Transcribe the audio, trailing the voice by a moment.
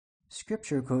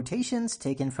Scripture quotations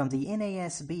taken from the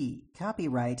NASB,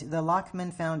 copyright the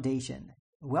Lockman Foundation.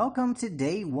 Welcome to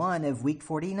Day 1 of Week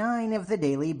 49 of the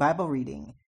Daily Bible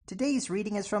Reading. Today's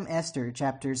reading is from Esther,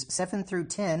 chapters 7 through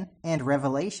 10, and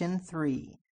Revelation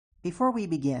 3. Before we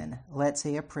begin, let's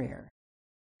say a prayer.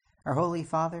 Our Holy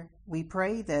Father, we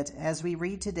pray that as we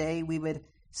read today, we would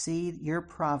see your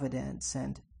providence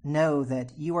and know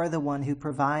that you are the one who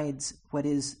provides what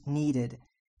is needed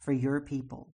for your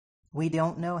people. We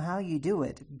don't know how you do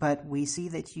it, but we see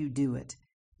that you do it.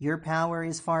 Your power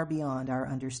is far beyond our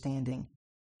understanding.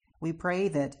 We pray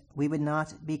that we would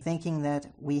not be thinking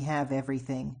that we have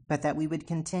everything, but that we would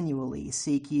continually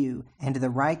seek you and the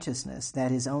righteousness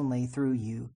that is only through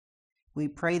you. We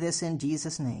pray this in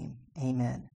Jesus' name.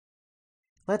 Amen.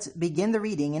 Let's begin the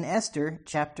reading in Esther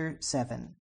chapter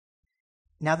 7.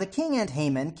 Now the king and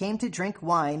Haman came to drink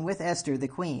wine with Esther the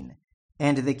queen.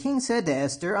 And the king said to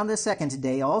Esther on the second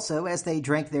day also, as they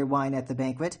drank their wine at the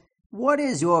banquet, "What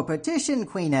is your petition,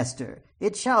 Queen Esther?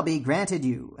 It shall be granted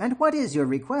you. And what is your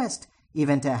request?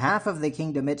 Even to half of the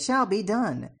kingdom it shall be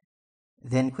done."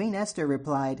 Then Queen Esther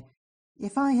replied,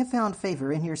 "If I have found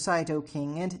favor in your sight, O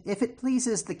king, and if it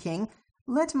pleases the king,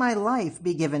 let my life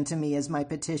be given to me as my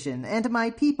petition, and my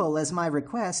people as my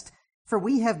request. For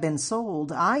we have been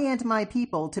sold, I and my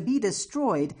people, to be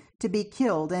destroyed, to be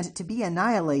killed, and to be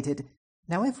annihilated.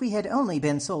 Now if we had only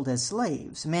been sold as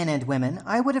slaves, men and women,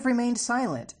 I would have remained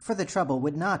silent, for the trouble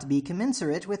would not be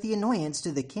commensurate with the annoyance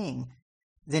to the king."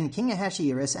 Then King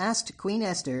Ahasuerus asked Queen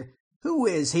Esther, "Who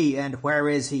is he and where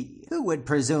is he? Who would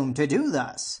presume to do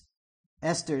thus?"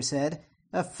 Esther said,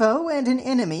 "A foe and an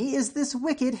enemy is this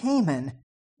wicked Haman."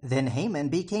 Then Haman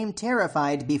became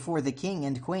terrified before the king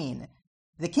and queen.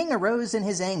 The king arose in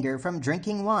his anger from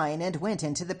drinking wine and went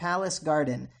into the palace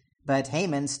garden. But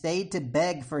Haman stayed to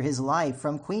beg for his life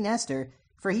from Queen Esther,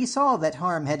 for he saw that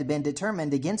harm had been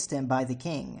determined against him by the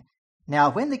king.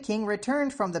 Now when the king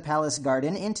returned from the palace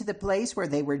garden into the place where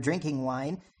they were drinking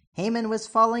wine, Haman was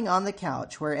falling on the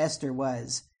couch where Esther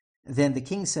was. Then the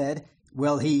king said,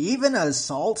 "Will he even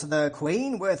assault the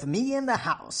queen with me in the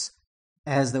house?"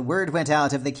 As the word went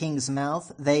out of the king's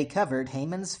mouth, they covered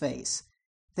Haman's face.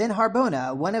 Then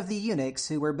Harbona, one of the eunuchs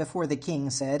who were before the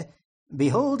king, said,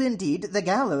 "Behold, indeed, the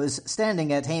gallows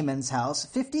standing at Haman's house,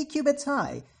 50 cubits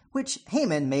high, which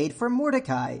Haman made for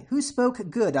Mordecai, who spoke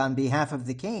good on behalf of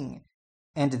the king."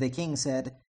 And the king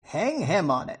said, "Hang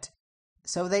him on it."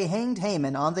 So they hanged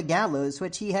Haman on the gallows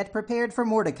which he had prepared for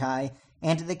Mordecai,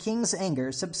 and the king's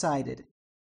anger subsided.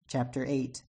 Chapter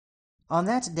 8. On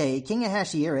that day King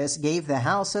Ahasuerus gave the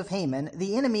house of Haman,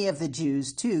 the enemy of the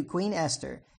Jews, to Queen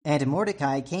Esther, and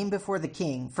Mordecai came before the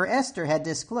king, for Esther had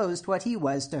disclosed what he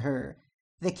was to her.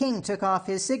 The king took off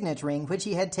his signet ring which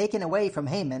he had taken away from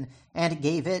Haman, and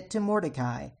gave it to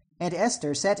Mordecai. And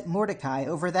Esther set Mordecai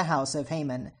over the house of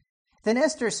Haman. Then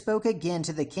Esther spoke again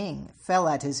to the king, fell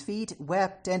at his feet,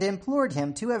 wept, and implored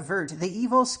him to avert the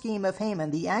evil scheme of Haman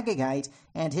the Agagite,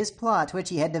 and his plot which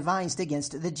he had devised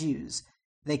against the Jews.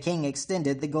 The king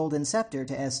extended the golden scepter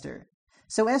to Esther.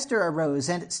 So Esther arose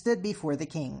and stood before the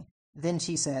king. Then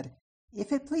she said,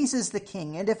 "If it pleases the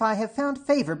king, and if I have found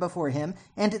favor before him,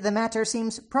 and the matter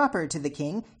seems proper to the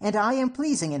king, and I am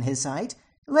pleasing in his sight,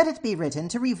 let it be written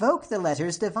to revoke the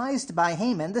letters devised by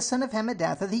Haman the son of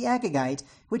Hammedatha the Agagite,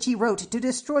 which he wrote to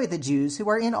destroy the Jews who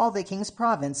are in all the king's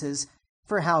provinces.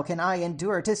 For how can I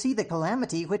endure to see the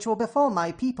calamity which will befall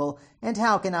my people, and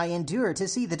how can I endure to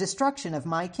see the destruction of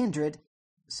my kindred?"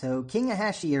 So King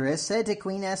Ahasuerus said to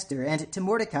Queen Esther and to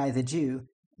Mordecai the Jew,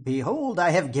 "Behold,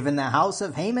 I have given the house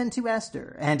of Haman to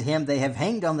Esther, and him they have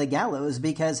hanged on the gallows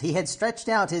because he had stretched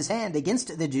out his hand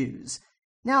against the Jews.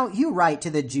 Now you write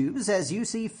to the Jews as you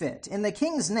see fit, in the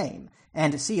king's name,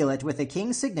 and seal it with the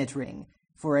king's signet ring.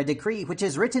 For a decree which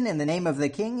is written in the name of the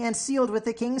king and sealed with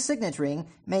the king's signet ring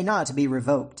may not be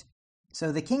revoked."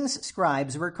 So the king's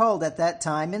scribes were called at that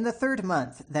time in the 3rd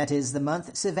month, that is, the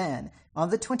month Sivan, on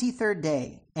the 23rd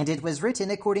day, and it was written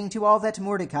according to all that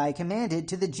Mordecai commanded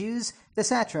to the Jews, the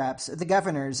satraps, the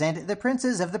governors, and the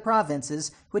princes of the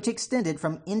provinces, which extended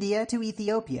from India to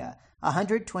Ethiopia,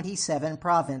 127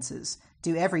 provinces,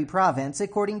 to every province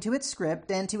according to its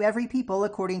script, and to every people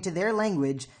according to their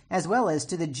language, as well as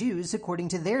to the Jews according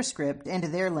to their script and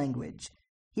their language.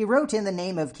 He wrote in the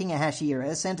name of King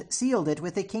Ahasuerus, and sealed it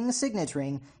with the king's signet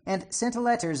ring, and sent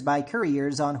letters by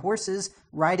couriers on horses,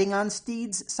 riding on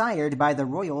steeds sired by the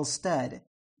royal stud.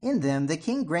 In them the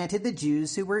king granted the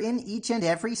Jews who were in each and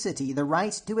every city the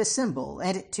right to assemble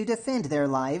and to defend their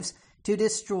lives, to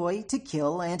destroy, to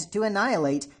kill, and to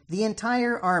annihilate the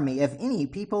entire army of any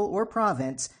people or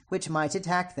province which might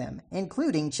attack them,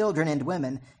 including children and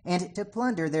women, and to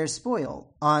plunder their spoil,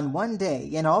 on one day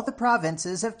in all the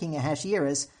provinces of King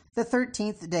Ahasuerus, the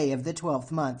 13th day of the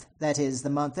 12th month, that is, the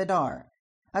month Adar.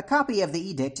 A copy of the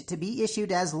edict, to be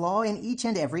issued as law in each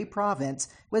and every province,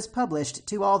 was published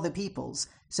to all the peoples,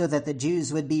 so that the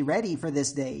Jews would be ready for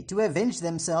this day to avenge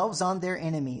themselves on their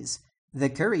enemies. The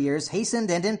couriers, hastened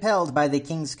and impelled by the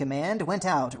king's command, went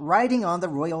out, riding on the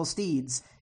royal steeds,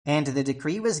 and the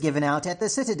decree was given out at the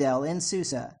citadel in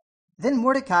Susa. Then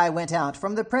Mordecai went out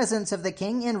from the presence of the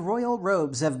king in royal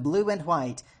robes of blue and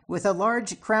white, with a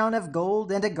large crown of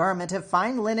gold and a garment of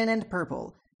fine linen and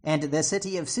purple. And the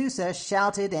city of Susa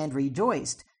shouted and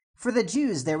rejoiced. For the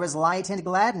Jews there was light and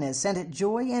gladness and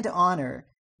joy and honor.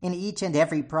 In each and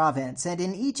every province, and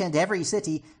in each and every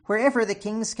city, wherever the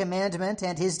king's commandment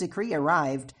and his decree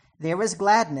arrived, there was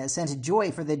gladness and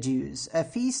joy for the Jews, a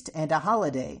feast and a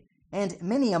holiday. And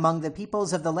many among the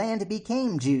peoples of the land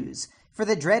became Jews, for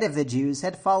the dread of the Jews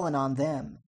had fallen on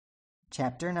them.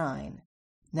 Chapter 9.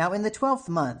 Now in the 12th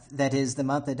month, that is, the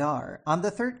month Adar, on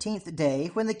the 13th day,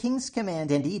 when the king's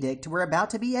command and edict were about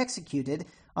to be executed,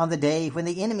 on the day when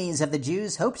the enemies of the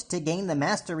Jews hoped to gain the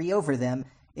mastery over them,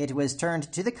 it was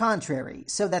turned to the contrary,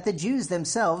 so that the Jews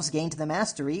themselves gained the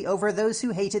mastery over those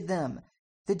who hated them.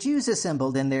 The Jews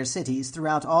assembled in their cities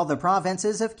throughout all the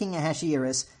provinces of King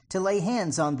Ahasuerus to lay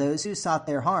hands on those who sought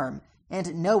their harm,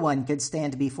 and no one could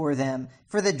stand before them,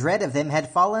 for the dread of them had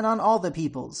fallen on all the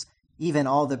peoples. Even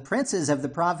all the princes of the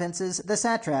provinces, the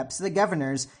satraps, the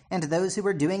governors, and those who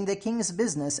were doing the king's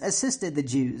business assisted the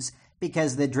Jews,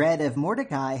 because the dread of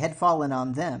Mordecai had fallen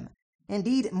on them.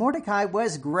 Indeed, Mordecai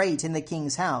was great in the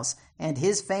king's house, and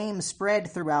his fame spread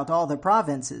throughout all the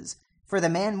provinces. For the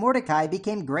man Mordecai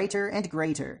became greater and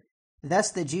greater.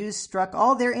 Thus the Jews struck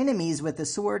all their enemies with the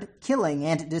sword, killing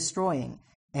and destroying.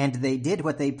 And they did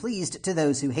what they pleased to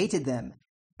those who hated them.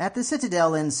 At the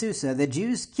citadel in Susa the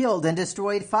Jews killed and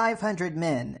destroyed 500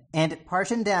 men, and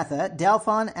Parshandatha,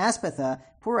 Dalphon, Aspatha,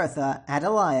 Puratha,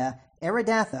 Adaliah,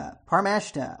 Aridatha,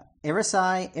 Parmashta,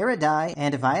 Erisai, Eridai,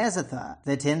 and Viazatha,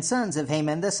 the 10 sons of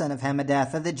Haman the son of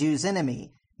Hammedatha, the Jews'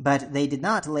 enemy. But they did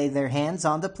not lay their hands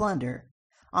on the plunder.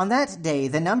 On that day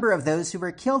the number of those who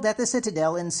were killed at the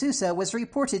citadel in Susa was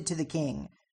reported to the king.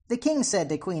 The king said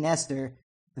to Queen Esther,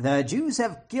 "The Jews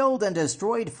have killed and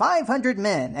destroyed 500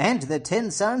 men and the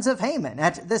 10 sons of Haman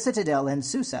at the citadel in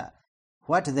Susa.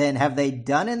 What then have they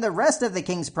done in the rest of the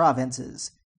king's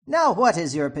provinces? Now what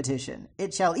is your petition?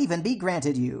 It shall even be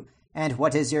granted you. And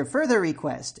what is your further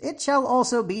request? It shall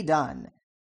also be done."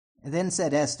 Then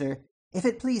said Esther, "If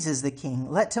it pleases the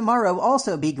king, let tomorrow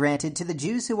also be granted to the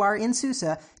Jews who are in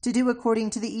Susa to do according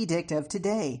to the edict of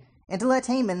today, and let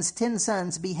Haman's 10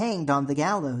 sons be hanged on the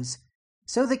gallows."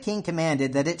 So the king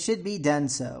commanded that it should be done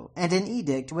so, and an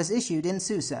edict was issued in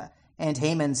Susa, and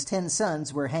Haman's 10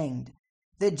 sons were hanged.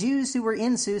 The Jews who were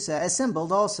in Susa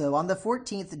assembled also on the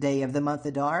 14th day of the month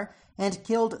Adar, and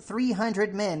killed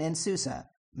 300 men in Susa,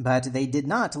 but they did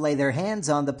not lay their hands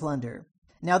on the plunder.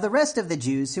 Now the rest of the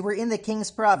Jews who were in the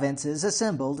king's provinces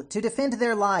assembled to defend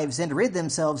their lives and rid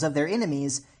themselves of their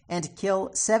enemies, and kill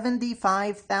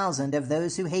 75,000 of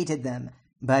those who hated them,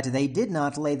 but they did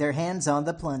not lay their hands on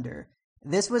the plunder.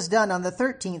 This was done on the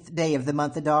 13th day of the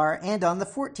month Adar, and on the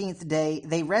 14th day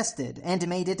they rested, and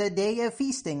made it a day of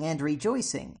feasting and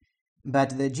rejoicing.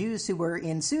 But the Jews who were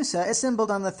in Susa assembled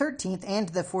on the 13th and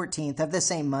the 14th of the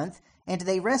same month, and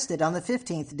they rested on the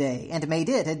 15th day, and made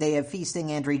it a day of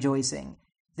feasting and rejoicing.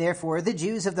 Therefore the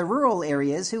Jews of the rural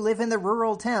areas who live in the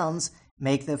rural towns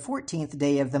make the 14th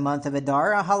day of the month of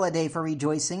Adar a holiday for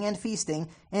rejoicing and feasting,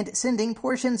 and sending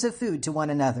portions of food to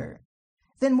one another.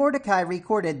 Then Mordecai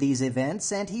recorded these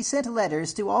events, and he sent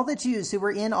letters to all the Jews who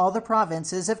were in all the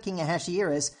provinces of King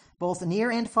Ahasuerus, both near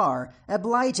and far,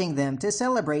 obliging them to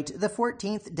celebrate the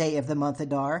 14th day of the month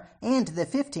Adar and the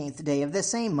 15th day of the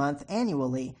same month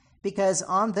annually, because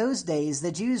on those days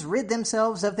the Jews rid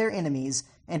themselves of their enemies,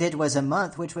 and it was a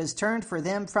month which was turned for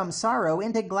them from sorrow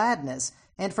into gladness,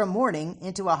 and from mourning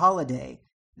into a holiday,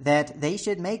 that they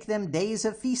should make them days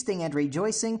of feasting and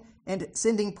rejoicing, and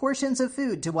sending portions of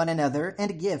food to one another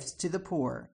and gifts to the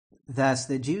poor. Thus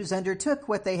the Jews undertook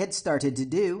what they had started to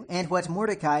do, and what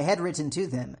Mordecai had written to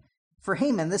them. For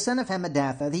Haman the son of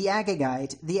Hammedatha, the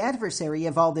Agagite, the adversary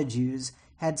of all the Jews,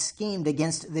 had schemed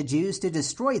against the Jews to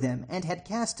destroy them, and had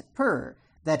cast pur,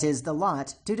 that is, the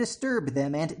lot, to disturb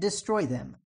them and destroy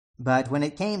them. But when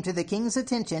it came to the king's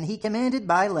attention, he commanded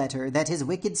by letter that his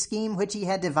wicked scheme which he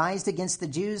had devised against the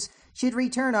Jews should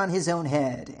return on his own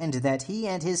head, and that he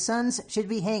and his sons should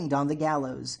be hanged on the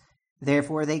gallows.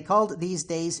 Therefore they called these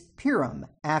days Purim,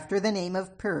 after the name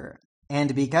of Pur.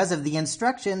 And because of the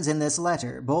instructions in this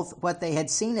letter, both what they had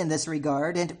seen in this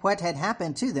regard and what had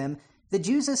happened to them, the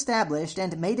Jews established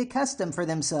and made a custom for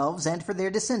themselves and for their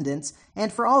descendants,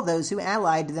 and for all those who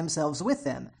allied themselves with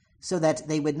them, so that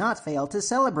they would not fail to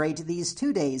celebrate these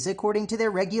 2 days according to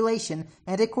their regulation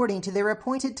and according to their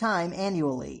appointed time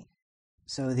annually.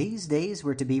 So these days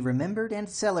were to be remembered and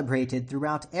celebrated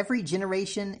throughout every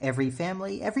generation, every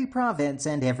family, every province,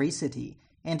 and every city.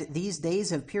 And these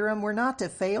days of Purim were not to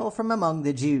fail from among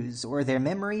the Jews, or their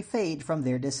memory fade from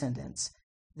their descendants.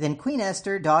 Then Queen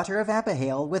Esther, daughter of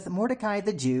Abihail, with Mordecai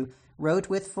the Jew, wrote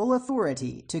with full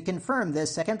authority to confirm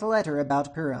this second letter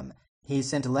about Purim. He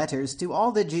sent letters to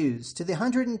all the Jews, to the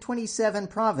 127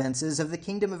 provinces of the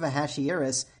kingdom of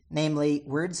Ahasuerus, namely,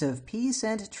 words of peace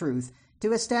and truth,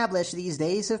 to establish these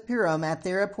days of Purim at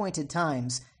their appointed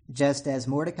times, just as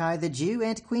Mordecai the Jew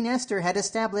and Queen Esther had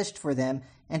established for them,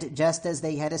 and just as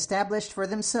they had established for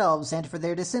themselves and for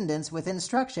their descendants with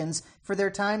instructions for their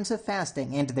times of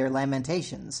fasting and their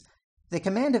lamentations. The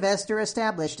command of Esther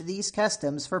established these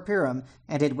customs for Purim,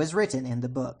 and it was written in the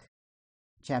book.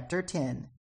 Chapter 10.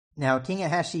 Now King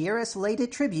Ahasuerus laid a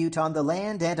tribute on the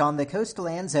land and on the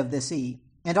coastlands of the sea,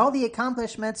 and all the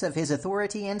accomplishments of his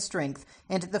authority and strength,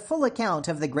 and the full account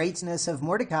of the greatness of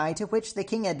Mordecai to which the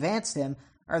king advanced him,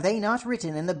 are they not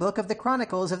written in the book of the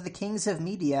Chronicles of the kings of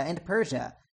Media and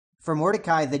Persia? For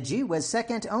Mordecai the Jew was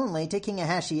second only to King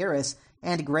Ahasuerus,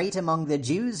 and great among the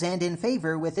Jews and in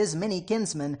favor with his many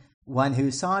kinsmen, one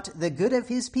who sought the good of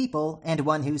his people, and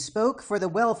one who spoke for the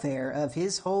welfare of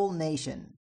his whole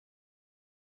nation.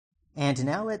 And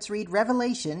now let's read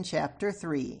Revelation chapter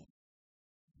 3.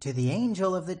 To the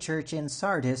angel of the church in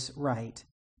Sardis write,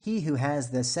 He who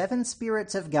has the 7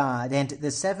 spirits of God and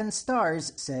the 7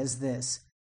 stars says this,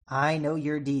 I know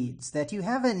your deeds, that you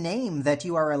have a name that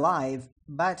you are alive,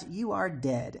 but you are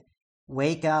dead.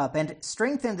 Wake up and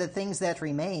strengthen the things that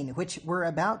remain, which were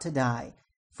about to die,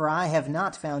 for I have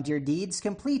not found your deeds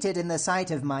completed in the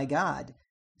sight of my God.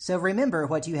 So remember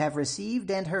what you have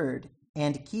received and heard,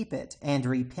 and keep it, and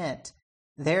repent.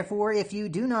 Therefore, if you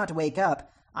do not wake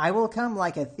up, I will come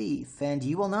like a thief, and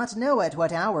you will not know at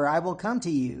what hour I will come to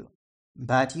you.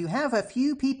 But you have a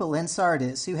few people in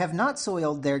Sardis who have not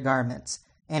soiled their garments,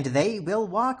 and they will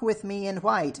walk with me in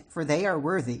white, for they are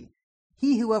worthy.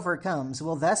 He who overcomes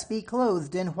will thus be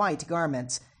clothed in white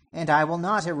garments, and I will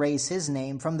not erase his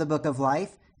name from the book of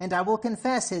life, and I will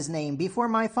confess his name before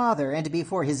my Father and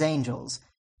before his angels.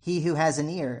 He who has an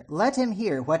ear, let him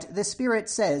hear what the Spirit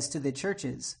says to the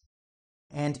churches.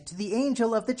 And to the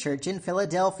angel of the church in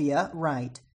Philadelphia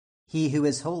write, He who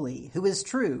is holy, who is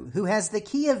true, who has the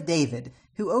key of David,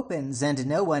 who opens and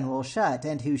no one will shut,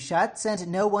 and who shuts and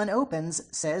no one opens,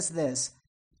 says this,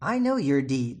 I know your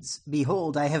deeds.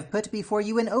 Behold, I have put before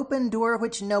you an open door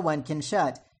which no one can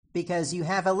shut, because you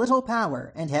have a little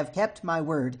power, and have kept my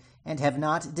word, and have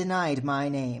not denied my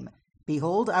name.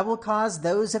 Behold, I will cause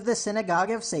those of the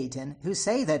synagogue of Satan, who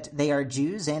say that they are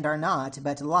Jews and are not,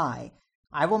 but lie,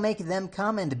 I will make them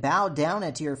come and bow down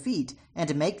at your feet,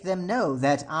 and make them know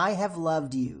that I have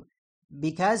loved you.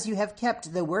 Because you have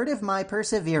kept the word of my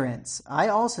perseverance, I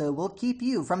also will keep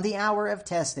you from the hour of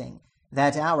testing,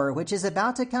 that hour which is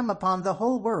about to come upon the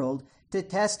whole world, to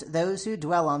test those who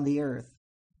dwell on the earth.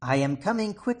 I am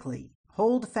coming quickly.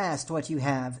 Hold fast what you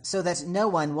have, so that no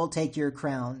one will take your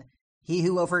crown. He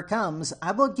who overcomes,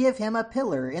 I will give him a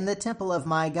pillar in the temple of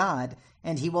my God,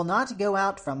 and he will not go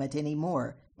out from it any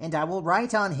more. And I will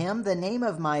write on him the name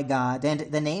of my God, and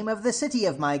the name of the city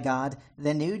of my God,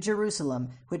 the new Jerusalem,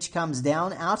 which comes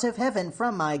down out of heaven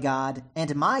from my God,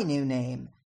 and my new name.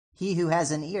 He who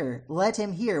has an ear, let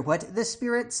him hear what the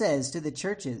Spirit says to the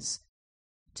churches.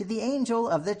 To the angel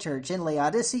of the church in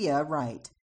Laodicea write,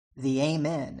 The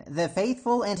Amen, the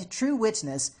faithful and true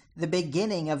witness, the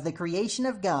beginning of the creation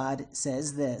of God,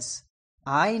 says this,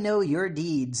 I know your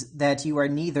deeds, that you are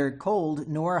neither cold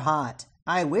nor hot.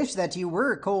 I wish that you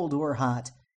were cold or hot.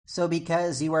 So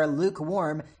because you are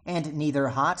lukewarm, and neither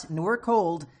hot nor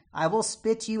cold, I will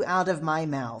spit you out of my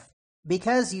mouth.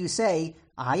 Because you say,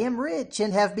 I am rich,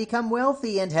 and have become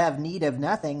wealthy, and have need of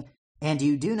nothing, and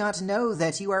you do not know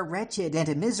that you are wretched,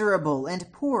 and miserable,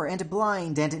 and poor, and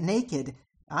blind, and naked,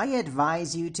 I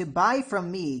advise you to buy from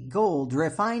me gold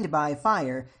refined by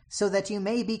fire, so that you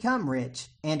may become rich,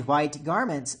 and white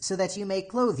garments, so that you may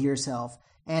clothe yourself,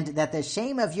 and that the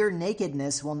shame of your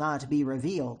nakedness will not be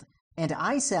revealed, and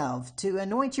eye salve to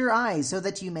anoint your eyes so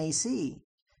that you may see.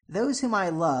 Those whom I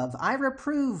love I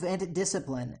reprove and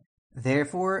discipline.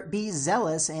 Therefore be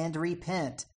zealous and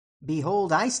repent.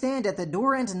 Behold, I stand at the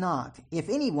door and knock. If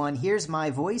anyone hears my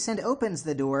voice and opens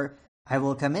the door, I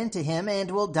will come into him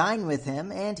and will dine with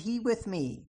him, and he with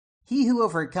me. He who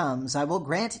overcomes, I will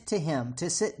grant to him to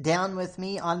sit down with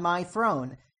me on my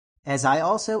throne, as I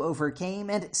also overcame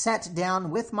and sat down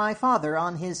with my Father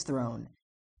on his throne.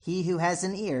 He who has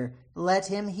an ear, let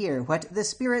him hear what the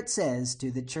Spirit says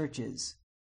to the churches."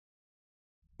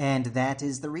 And that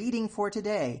is the reading for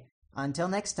today. Until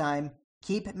next time,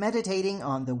 keep meditating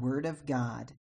on the Word of God.